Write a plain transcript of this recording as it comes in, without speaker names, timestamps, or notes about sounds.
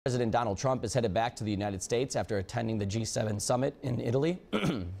President Donald Trump is headed back to the United States after attending the G7 summit in Italy.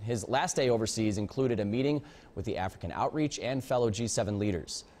 His last day overseas included a meeting with the African outreach and fellow G7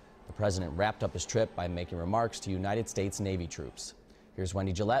 leaders. The president wrapped up his trip by making remarks to United States Navy troops. Here's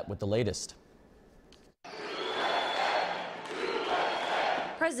Wendy Gillette with the latest.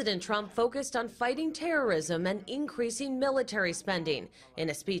 President Trump focused on fighting terrorism and increasing military spending in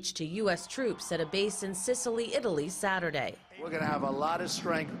a speech to U.S. troops at a base in Sicily, Italy, Saturday. We're going to have a lot of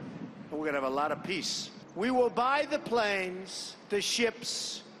strength, and we're going to have a lot of peace. We will buy the planes, the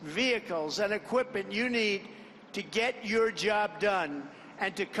ships, vehicles, and equipment you need to get your job done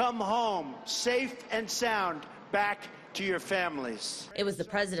and to come home safe and sound back to your families. It was the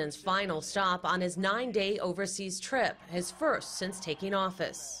president's final stop on his 9-day overseas trip, his first since taking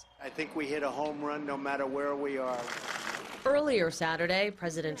office. I think we hit a home run no matter where we are. Earlier Saturday,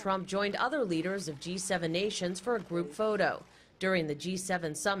 President Trump joined other leaders of G7 nations for a group photo. During the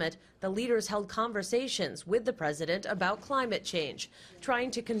G7 summit, the leaders held conversations with the president about climate change,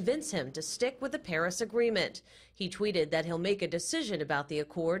 trying to convince him to stick with the Paris Agreement. He tweeted that he'll make a decision about the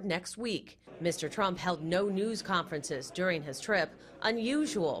accord next week. Mr. Trump held no news conferences during his trip,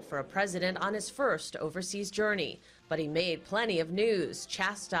 unusual for a president on his first overseas journey. But he made plenty of news,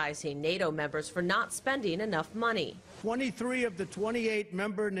 chastising NATO members for not spending enough money. 23 of the 28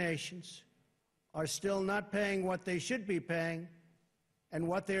 member nations are still not paying what they should be paying and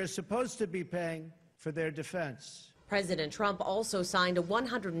what they are supposed to be paying for their defense. President Trump also signed a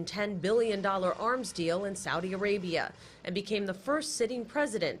 $110 billion arms deal in Saudi Arabia and became the first sitting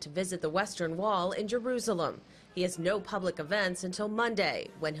president to visit the Western Wall in Jerusalem. He has no public events until Monday,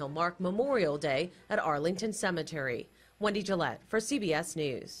 when he'll mark Memorial Day at Arlington Cemetery. Wendy Gillette for CBS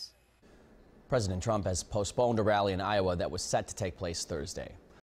News. President Trump has postponed a rally in Iowa that was set to take place Thursday.